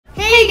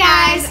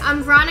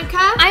I'm Veronica.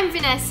 I'm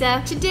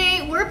Vanessa.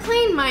 Today we're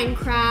playing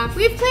Minecraft.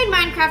 We've played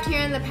Minecraft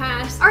here in the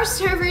past. Our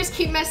servers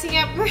keep messing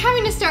up. We're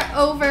having to start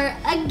over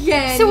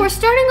again. So we're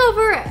starting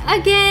over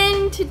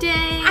again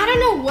today. I don't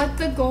know what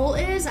the goal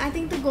is. I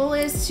think the goal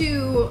is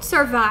to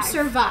survive.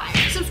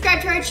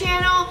 Subscribe to our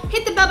channel.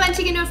 Hit the bell button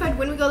to get notified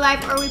when we go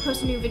live or we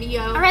post a new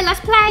video. All right, let's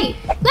play.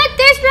 Look,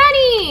 there's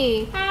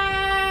Ronnie.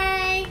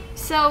 Hi.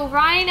 So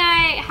Ronnie and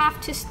I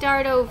have to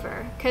start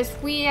over because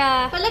we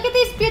But look at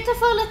these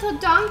beautiful little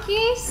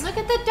donkeys. Look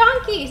at the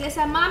donkeys. It's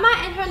a mama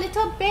and her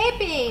little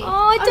baby.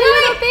 Oh, it's a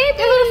little baby.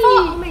 They're gonna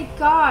fall. Oh my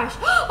gosh.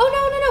 Oh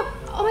no.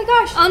 Oh my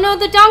gosh. Oh no,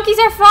 the donkeys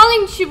are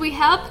falling. Should we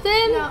help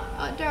them? No,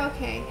 they're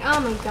okay. Oh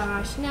my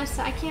gosh,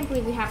 Nessa, I can't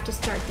believe we have to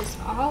start this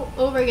all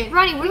over again.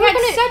 Ronnie, we had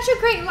such a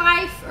great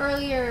life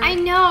earlier. I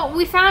know.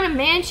 We found a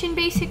mansion,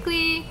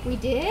 basically. We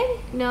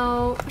did?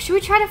 No. Should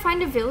we try to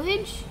find a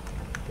village?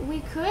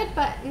 We could,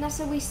 but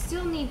Nessa, we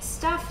still need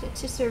stuff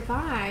to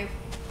survive.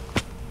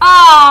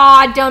 Oh,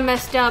 I done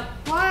messed up.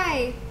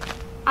 Why?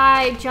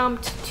 I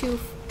jumped too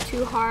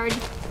hard.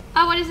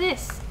 Oh, what is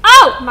this?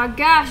 Oh my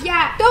gosh.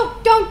 Yeah,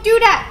 don't do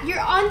that. You're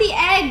on the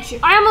edge.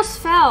 I almost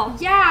fell.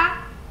 Yeah,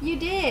 you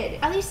did.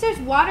 At least there's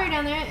water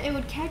down there. It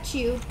would catch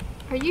you.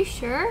 Are you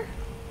sure?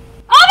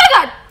 Oh my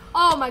god.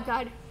 Oh my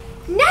god.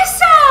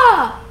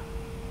 Nessa!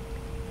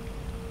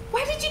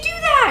 Why did you do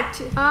that?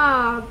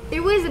 It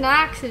was an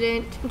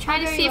accident. I'm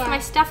trying to see if my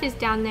stuff is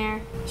down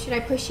there. Should I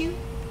push you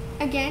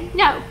again?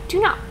 No,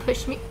 do not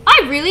push me.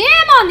 I really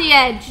am on the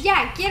edge.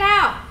 Yeah, get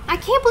out. I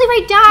can't believe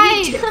I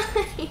died.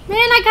 Man,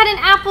 I got an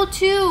apple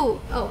too.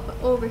 Oh, but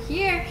over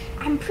here,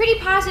 I'm pretty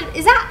positive.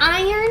 Is that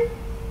iron?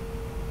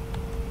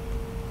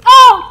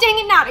 Oh, dang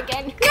it, not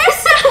again.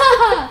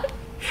 Nessa!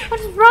 What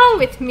is wrong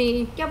with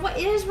me? Yeah, what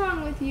is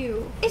wrong with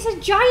you? It's a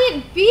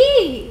giant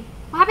bee.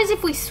 What happens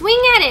if we swing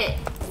at it?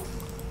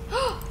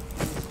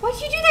 Why'd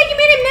you do that? You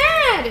made it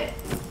mad.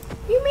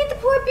 You made the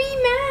poor bee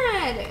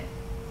mad.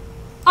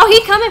 Oh,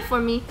 he's coming for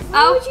me.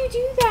 Why would you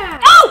do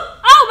that?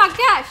 Oh my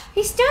gosh.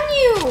 He stung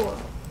you.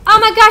 Oh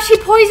my gosh, he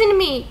poisoned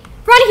me.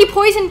 Ronnie,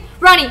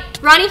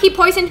 he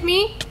poisoned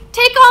me.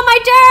 Take all my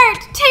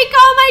dirt. Take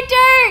all my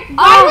dirt.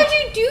 Why would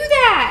you do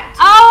that?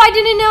 Oh, I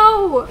didn't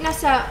know.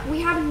 Nessa,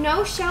 we have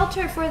no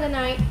shelter for the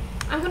night.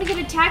 I'm gonna get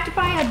attacked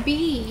by a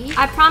bee.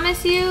 I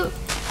promise you,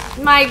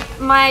 my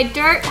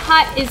dirt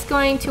hut is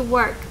going to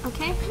work,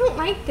 okay? I don't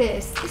like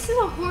this. This is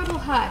a horrible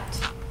hut.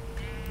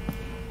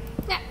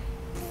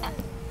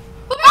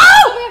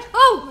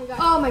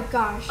 Oh my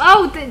gosh.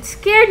 Oh, that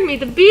scared me,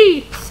 the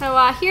bee. So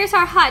here's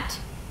our hut.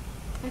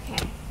 Okay.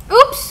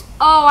 Oops.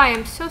 Oh, I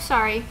am so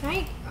sorry. Can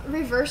I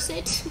reverse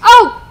it?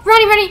 Oh,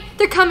 Ronnie,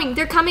 they're coming.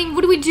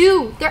 What do we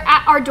do? They're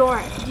at our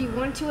door. Do you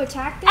want to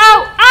attack them?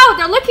 Ow,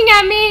 they're looking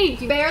at me.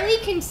 You barely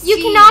can see. You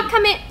cannot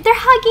come in. They're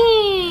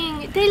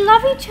hugging. They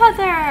love each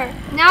other.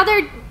 Now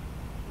they're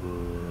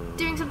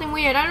doing something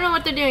weird. I don't know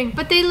what they're doing,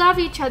 but they love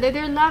each other.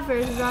 They're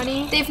lovers,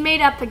 Ronnie. They've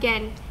made up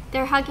again.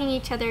 They're hugging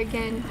each other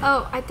again.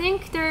 Oh, I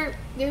think they're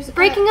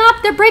breaking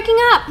up. They're breaking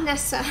up.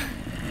 Nessa.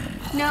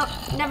 No,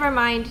 never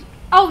mind.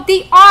 Oh,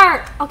 they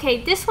are. Okay,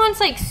 this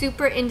one's like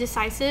super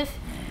indecisive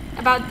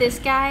about this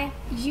guy.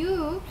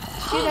 You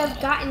should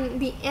have gotten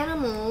the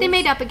animals. They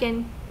made up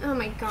again. Oh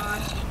my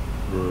gosh.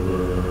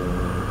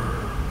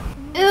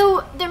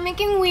 Ew, they're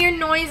making weird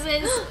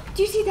noises.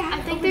 Do you see that?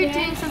 I think they're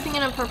doing something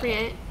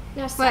inappropriate.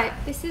 Nessa,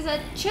 this is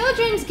a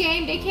children's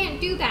game. They can't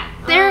do that.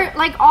 They're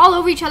like all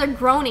over each other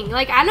groaning.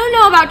 Like, I don't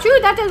know about you.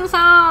 That doesn't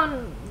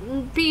sound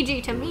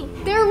PG to me.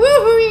 They're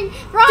woohooing.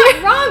 Wrong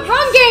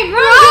game.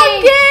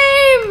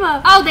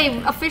 Oh,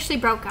 they officially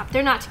broke up.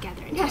 They're not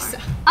together anymore. Yes.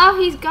 Oh,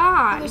 he's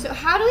gone. Okay, so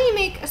how do we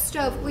make a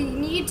stove? We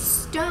need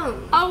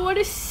stone. Oh, what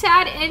a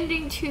sad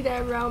ending to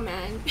their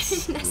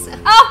romance. Nessa.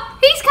 Oh,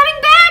 he's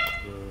coming back.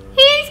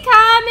 He's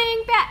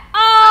coming back.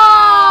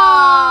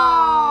 Oh.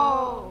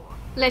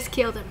 Let's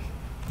kill them.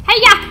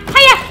 Hiya!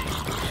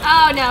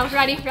 Oh no,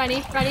 Ronnie,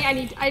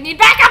 I need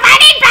backup!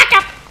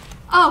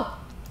 Oh!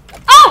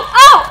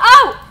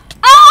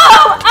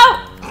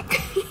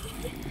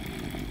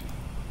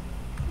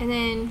 And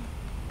then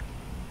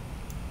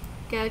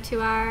go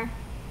to our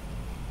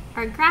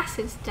grass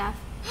and stuff.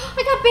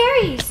 I got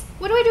berries!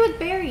 What do I do with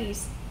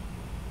berries?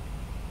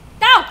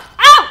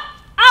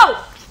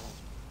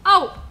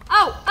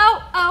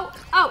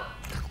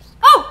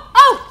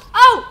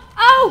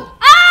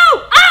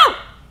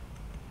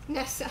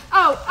 Nessa.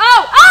 Oh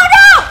no!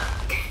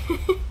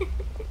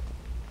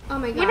 Oh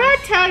my gosh. When I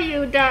tell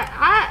you that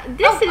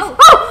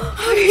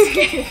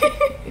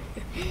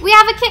we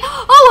have a kid.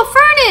 Oh, a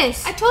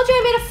furnace! I told you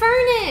I made a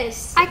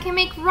furnace. I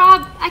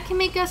can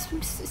make us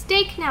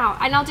steak now,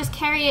 and I'll just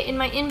carry it in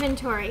my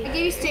inventory. I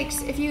gave you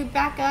sticks. If you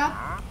back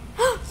up.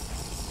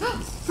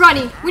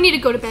 Ronnie, we need to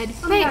go to bed.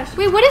 Oh my gosh.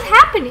 Wait, what is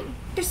happening?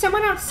 There's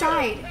someone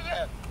outside.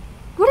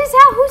 What is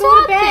that? Who's Go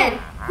to out bed. there?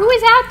 Who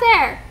is out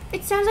there?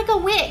 It sounds like a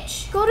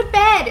witch. Go to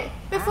bed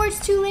before it's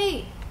too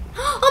late.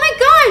 Oh my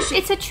gosh!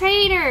 It's a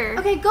traitor.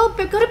 Okay, go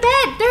to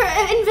bed.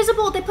 They're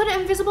invisible. They put an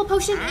invisible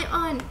potion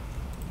on.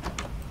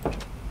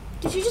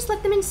 Did you just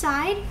let them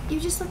inside? You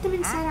just let them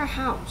inside our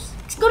house.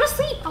 Go to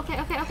sleep. Okay.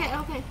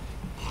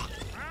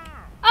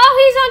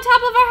 on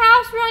top of our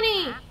house,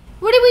 Ronnie.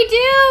 What do we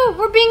do?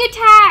 We're being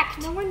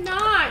attacked. No, we're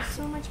not.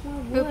 So much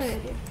more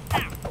wood.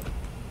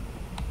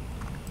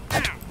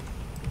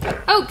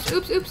 Oops.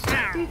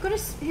 Dude,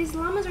 his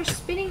llamas are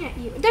spitting at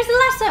you. There's the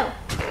lasso.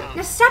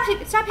 Now stop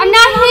hitting I'm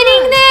not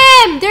hitting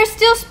them. They're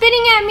still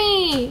spitting at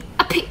me.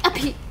 Up here.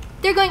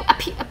 They're going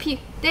up here.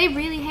 They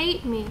really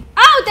hate me.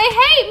 Oh, they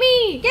hate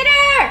me. Get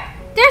her.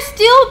 They're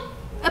still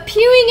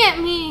appealing at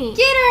me.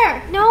 Get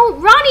her. No,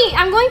 Ronnie,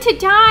 I'm going to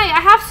die. I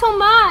have so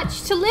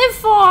much to live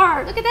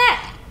for. Look at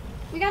that.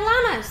 We got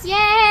llamas.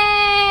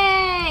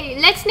 Yay!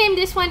 Let's name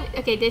this one.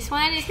 Okay, this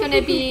one is going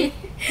to be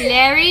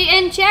Larry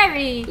and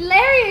Jerry.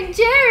 Larry and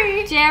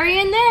Jerry. Jerry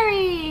and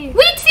Larry.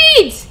 Wheat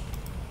seeds.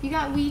 You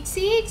got wheat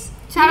seeds?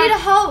 So you need a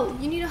hoe.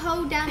 You need a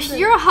hoe down the...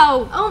 You're a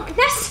hoe. Oh,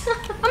 that's...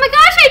 Oh my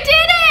gosh, I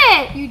did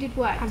it! You did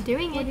what? I'm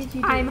doing What it. did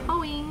you do? I'm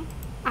hoeing.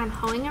 I'm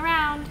hoeing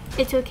around.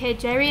 It's okay,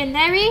 Jerry and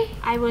Larry.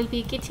 I will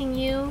be getting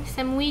you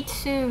some wheat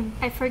soon.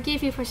 I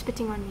forgive you for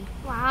spitting on me.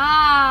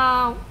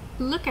 Wow.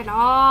 Look at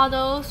all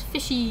those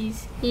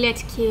fishies.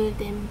 Let's kill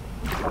them.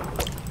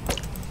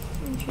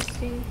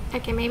 Interesting.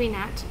 Okay, maybe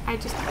not. I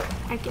get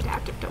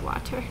out of the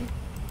water.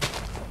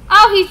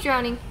 Oh, he's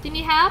drowning. Do you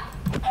need help?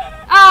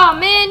 Oh,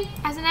 man.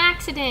 As an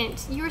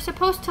accident. You were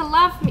supposed to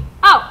love me.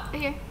 Oh,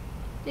 here.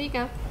 There you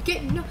go.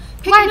 No.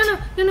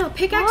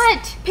 Pickaxe.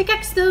 What?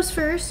 Pickaxe those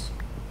first.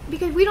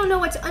 Because we don't know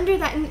what's under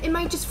that and it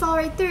might just fall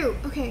right through.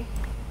 Okay.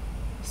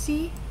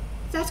 See?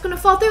 That's going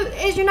to fall through.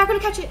 You're not going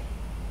to catch it.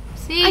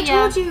 See I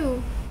told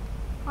you.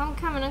 I'm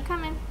coming.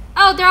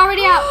 Oh, they're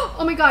already out.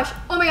 Oh my gosh.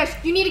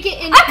 You need to get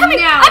in I'm coming.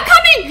 now. I'm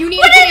coming. You need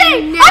What to get are they?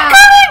 in now. I'm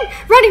coming.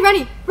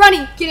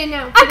 Ronnie. Get in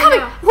now. I'm coming.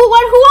 What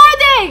are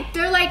they?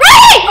 They're like...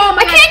 Ronnie! Oh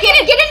my I gosh. can't get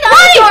in. Get in the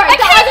Ronnie, other door. I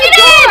can't get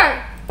in.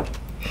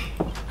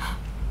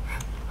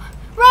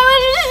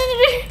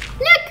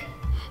 Look.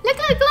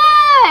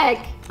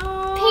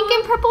 Pink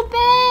and purple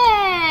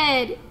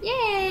bed.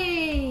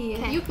 Yay.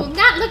 Okay. You will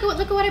not... Look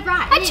at what I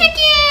brought. A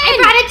chicken. I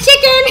brought a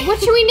chicken. What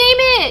should we name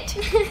it?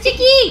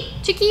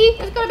 Chicky.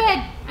 Let's go to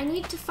bed. I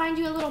need to find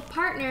you a little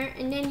partner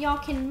and then y'all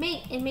can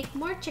mate and make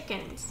more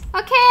chickens.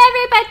 Okay,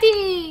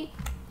 everybody.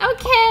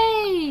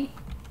 Okay.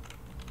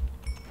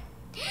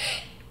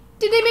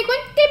 Did they make one?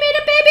 They made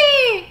a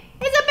baby.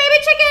 It's a baby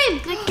chicken.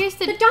 Look, here's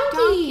the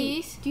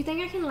donkeys. Do you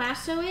think I can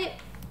lasso it?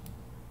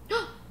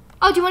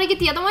 Oh, do you want to get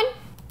the other one?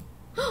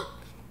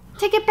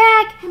 Take it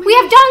back. Oh We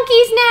have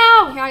donkeys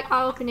now. Here,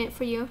 I'll open it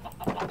for you.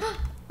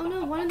 Oh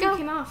no, one of them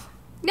came off.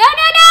 No.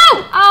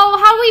 Oh,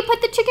 how do we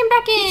put the chicken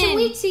back in? Get some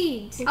wheat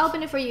seeds. I'll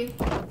open it for you.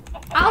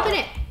 I'll open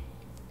it.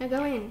 Now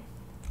go in.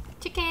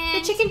 Chicken.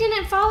 The chicken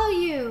didn't follow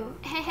you.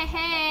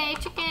 Hey,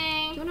 Do chicken.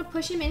 you want to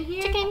push him in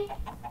here? Chicken.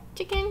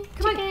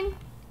 Come on.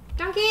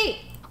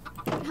 Donkey.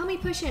 Help me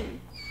push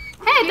him.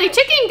 Hey, the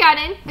chicken got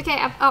in. Okay,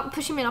 I'll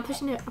push him in. I'll push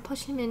him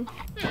in.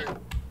 Come on.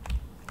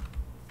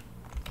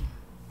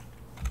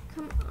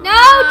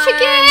 No,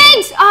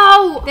 chickens!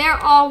 Oh, they're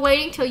all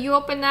waiting till you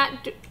open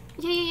that.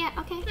 Yeah.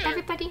 Okay,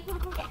 everybody.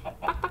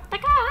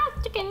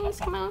 Chickens,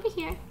 come on over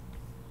here.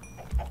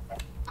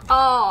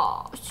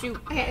 Oh, shoot.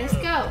 Okay, let's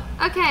go.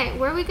 Okay,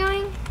 where are we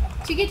going?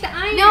 To get the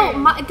iron.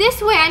 No,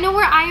 this way. I know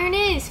where iron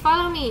is.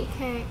 Follow me.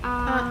 Okay.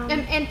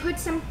 And put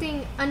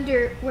something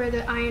under where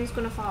the iron's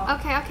gonna fall.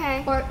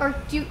 Okay. Or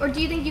do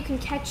you think you can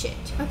catch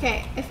it?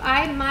 Okay, if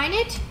I mine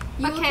it,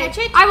 you will catch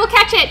it? I will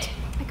catch it.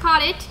 I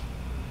caught it.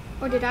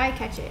 Or did I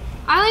catch it?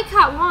 I only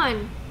caught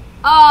one.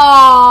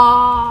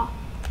 Oh.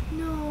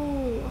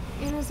 No.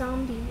 And a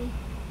zombie.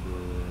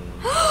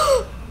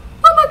 Oh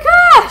my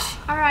gosh.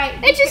 All right.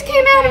 It just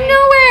came out of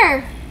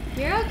nowhere.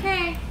 You're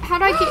okay. How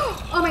do I get?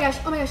 Oh my gosh.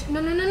 No.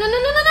 No.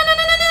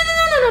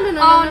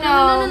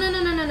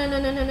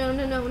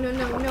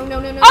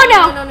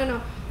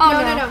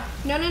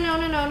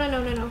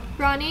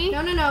 Ronnie?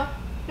 No.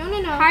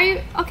 How are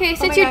you? Okay,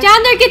 since my you're gosh.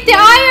 down there, get the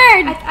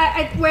iron.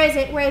 Where is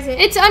it?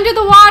 It's under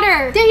the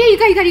water. Yeah, you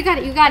got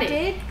it. I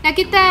did? Now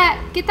get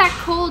that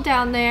coal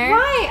down there.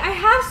 Why? I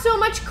have so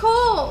much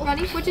coal.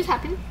 Ronnie, what just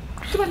happened?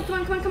 Come on.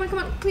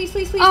 Please.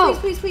 Oh.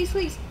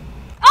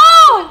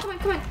 Oh!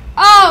 Come on.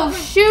 Oh,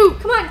 shoot.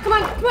 Come on.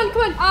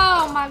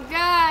 Oh my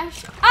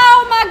gosh.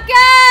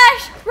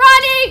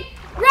 Ronnie.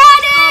 Oh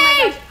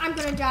my gosh, I'm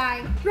gonna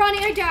die. Ronnie,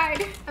 I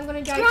died. I'm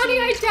gonna die. Ronnie,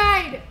 too. I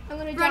died. I'm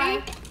gonna Ronnie,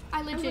 die. I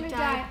I'm legit gonna died.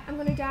 die. I'm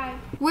gonna die.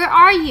 Where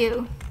are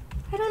you?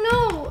 I don't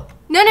know.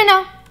 No.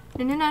 No.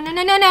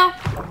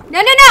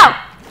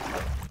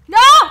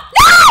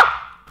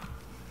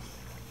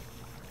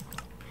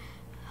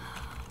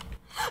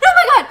 Oh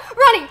my God,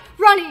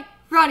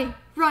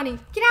 Ronnie.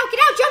 Get out,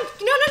 jump.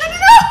 No.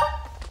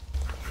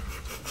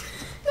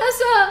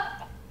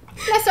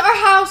 That's our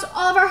house,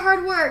 all of our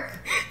hard work.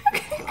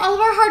 All of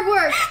our hard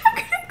work. I'm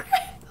gonna cry.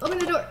 Open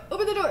the door.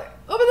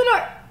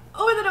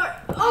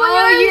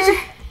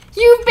 Oh,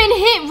 you've been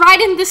hit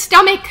right in the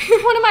stomach.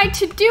 What am I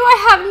to do?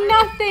 I have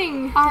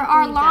nothing. Are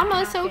our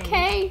llamas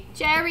okay?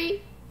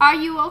 Jerry, are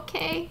you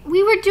okay?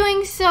 We were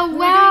doing so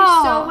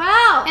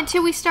well.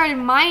 Until we started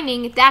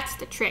mining. That's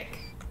the trick.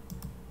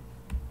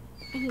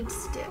 I need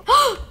stick.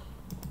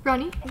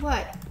 Ronnie?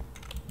 What?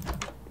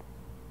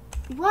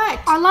 What?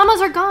 Our llamas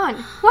are gone.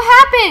 What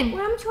happened?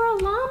 What happened to our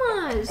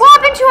llamas?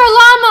 What happened to our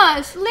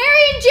llamas?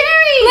 Larry and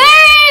Jerry!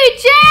 Larry!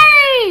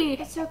 Jerry!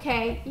 It's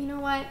okay. You know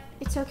what?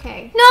 It's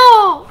okay.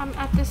 No! I'm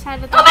at this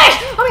side of the... Oh my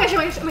gosh! Oh my gosh! Oh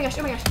my gosh! Oh my gosh!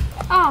 Oh my gosh!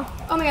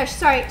 Oh. Oh my gosh!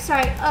 Sorry.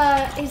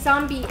 A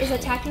zombie is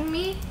attacking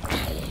me.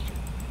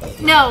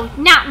 No,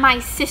 not my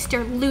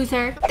sister,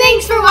 loser.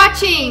 Thanks for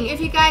watching! If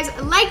you guys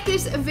like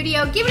this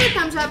video, give it a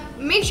thumbs up.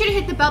 Make sure to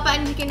hit the bell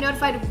button to get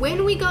notified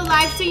when we go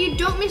live so you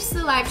don't miss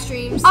the live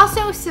streams.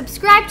 Also,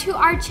 subscribe to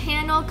our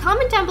channel.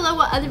 Comment down below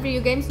what other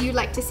video games you'd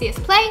like to see us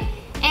play.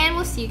 And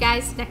we'll see you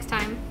guys next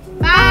time.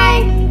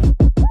 Bye!